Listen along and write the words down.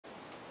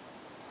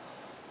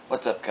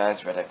What's up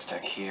guys,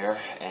 RedXTech here,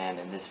 and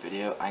in this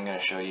video I'm going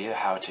to show you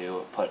how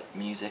to put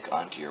music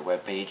onto your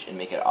web page and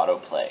make it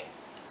autoplay.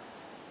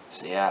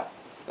 So yeah,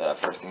 the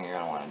first thing you're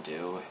going to want to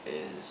do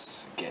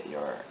is get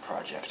your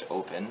project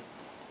open.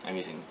 I'm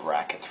using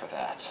brackets for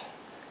that.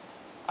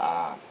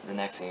 The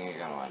next thing you're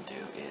going to want to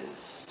do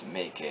is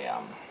make a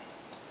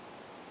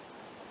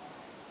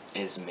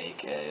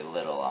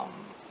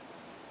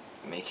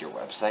make your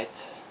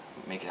website,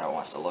 make it how it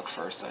wants to look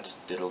first. So I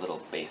just did a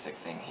little basic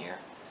thing here.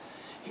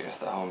 Here's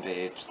the home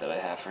page that I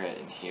have for it,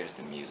 and here's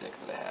the music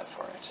that I have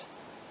for it.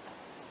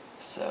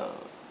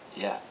 So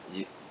yeah,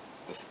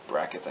 with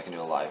brackets I can do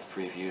a live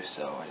preview,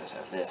 so I just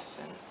have this,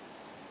 and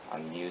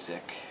on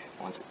music,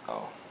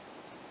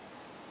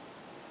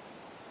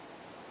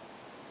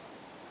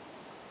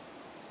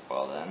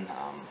 well then,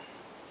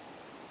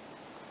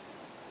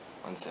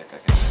 one sec,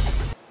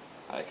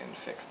 I can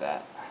fix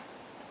that.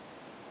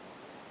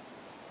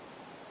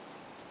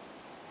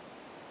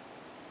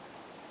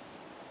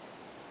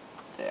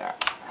 There.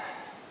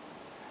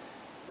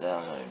 Then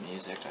I'll go to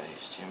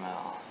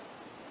music.html,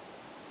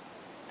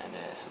 and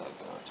this will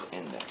go to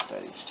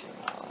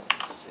index.html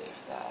and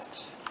save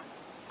that.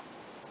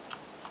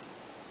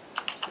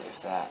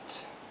 Save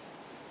that.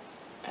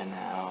 And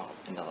now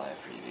in the live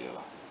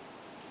preview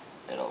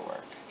it'll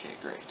work. Okay,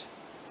 great.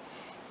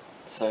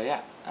 So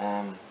yeah,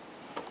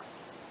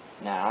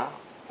 now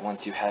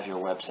once you have your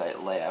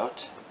website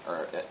layout,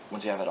 or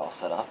once you have it all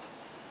set up,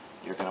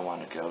 you're going to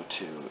want to go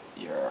to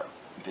your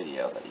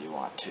video that you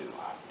want to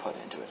put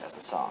into it as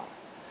a song.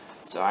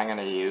 So I'm going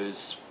to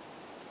use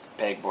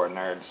Pegboard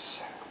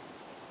Nerds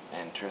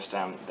and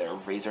Tristam, their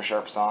Razor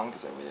Sharp song,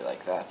 because I really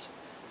like that.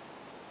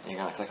 And you're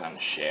going to click on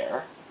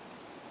Share,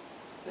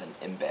 then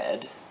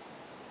Embed,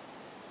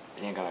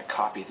 and you're going to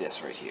copy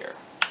this right here.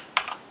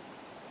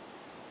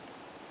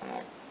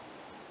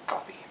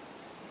 Copy.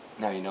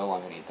 Now you no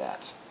longer need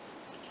that.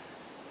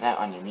 Now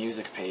on your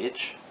music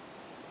page,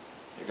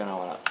 you're going to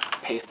want to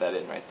paste that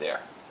in right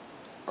there.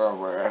 Or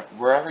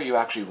wherever you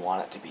actually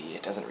want it to be.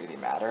 It doesn't really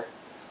matter.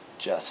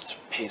 Just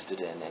paste it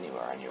in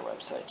anywhere on your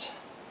website.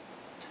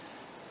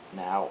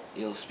 Now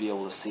you'll be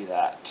able to see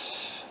that,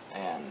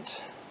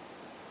 and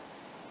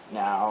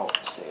now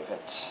save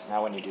it.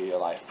 Now when you do your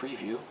live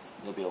preview,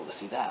 you'll be able to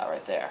see that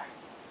right there.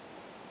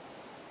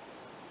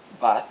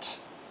 But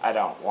I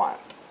don't want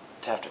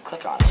to have to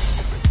click on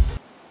it.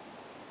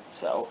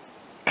 So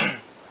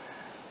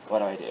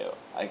what do?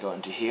 I go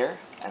into here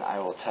and I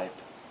will type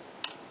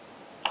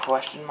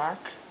question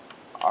mark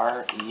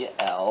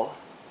REL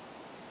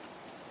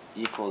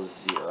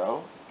equals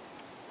 0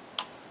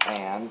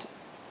 and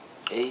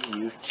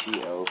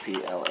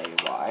AUTOPLAY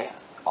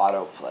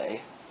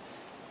autoplay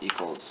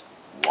equals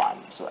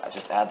 1. So I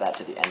just add that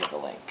to the end of the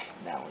link.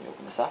 Now when you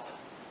open this up,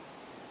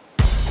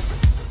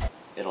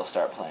 it'll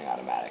start playing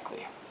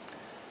automatically.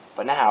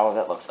 But now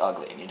that looks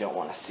ugly and you don't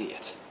want to see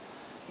it.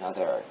 Now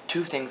there are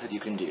two things that you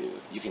can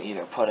do. You can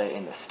either put it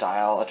in the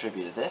style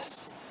attribute of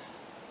this,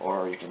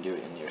 or you can do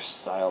it in your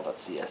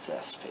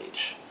style.css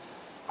page.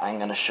 I'm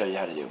going to show you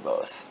how to do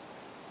both.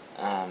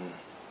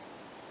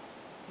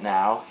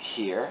 Now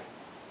here,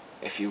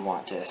 if you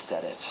want to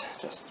set it,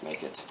 just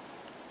make it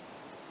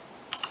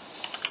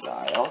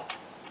style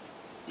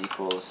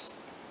equals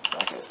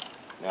bracket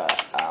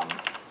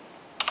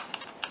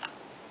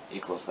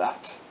equals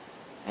that,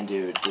 and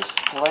do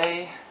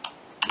display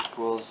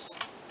equals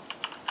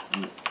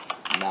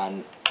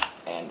none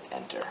and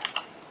enter.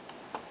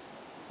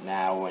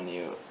 Now when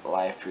you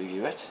live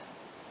preview it,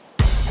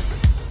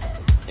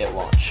 it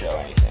won't show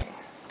anything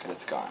because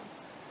it's gone.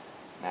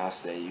 Now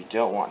say you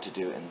don't want to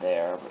do it in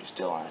there, but you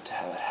still want it to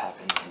have it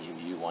happen, and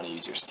you want to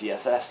use your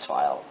CSS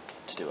file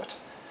to do it.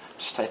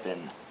 Just type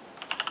in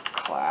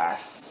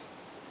class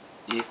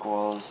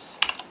equals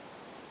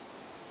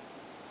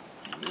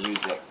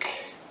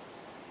music,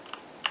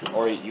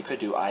 or you could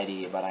do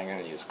ID, but I'm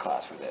going to use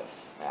class for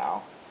this.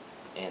 Now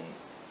in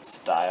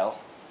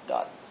style.css,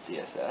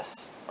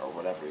 or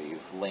whatever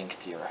you've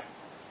linked your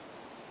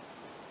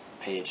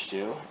page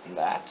to, and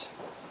that,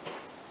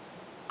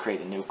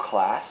 create a new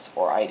class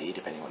or ID,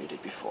 depending on what you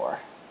did before,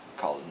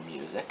 called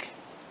music,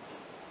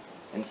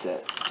 and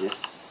set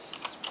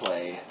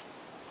display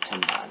to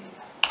none.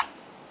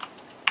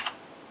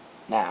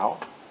 Now,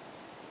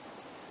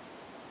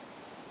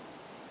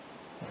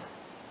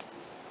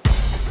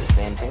 the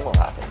same thing will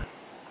happen.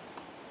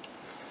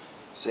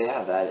 So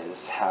yeah, that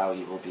is how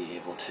you will be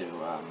able to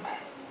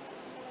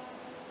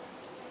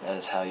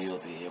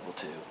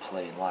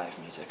play live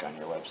music on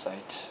your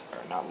website,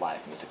 or not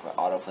live music, but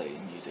autoplay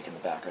music in the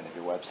background of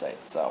your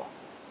website. So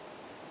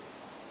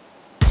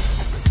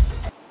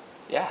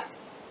yeah,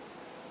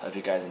 hope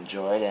you guys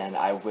enjoyed, and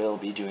I will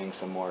be doing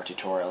some more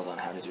tutorials on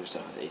how to do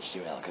stuff with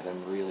HTML, because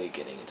I'm really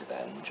getting into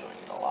that and enjoying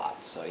it a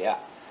lot. So yeah,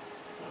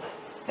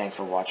 thanks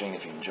for watching.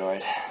 If you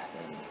enjoyed,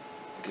 then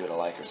give it a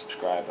like or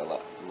subscribe. I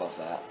love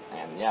that.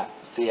 And yeah,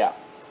 see ya.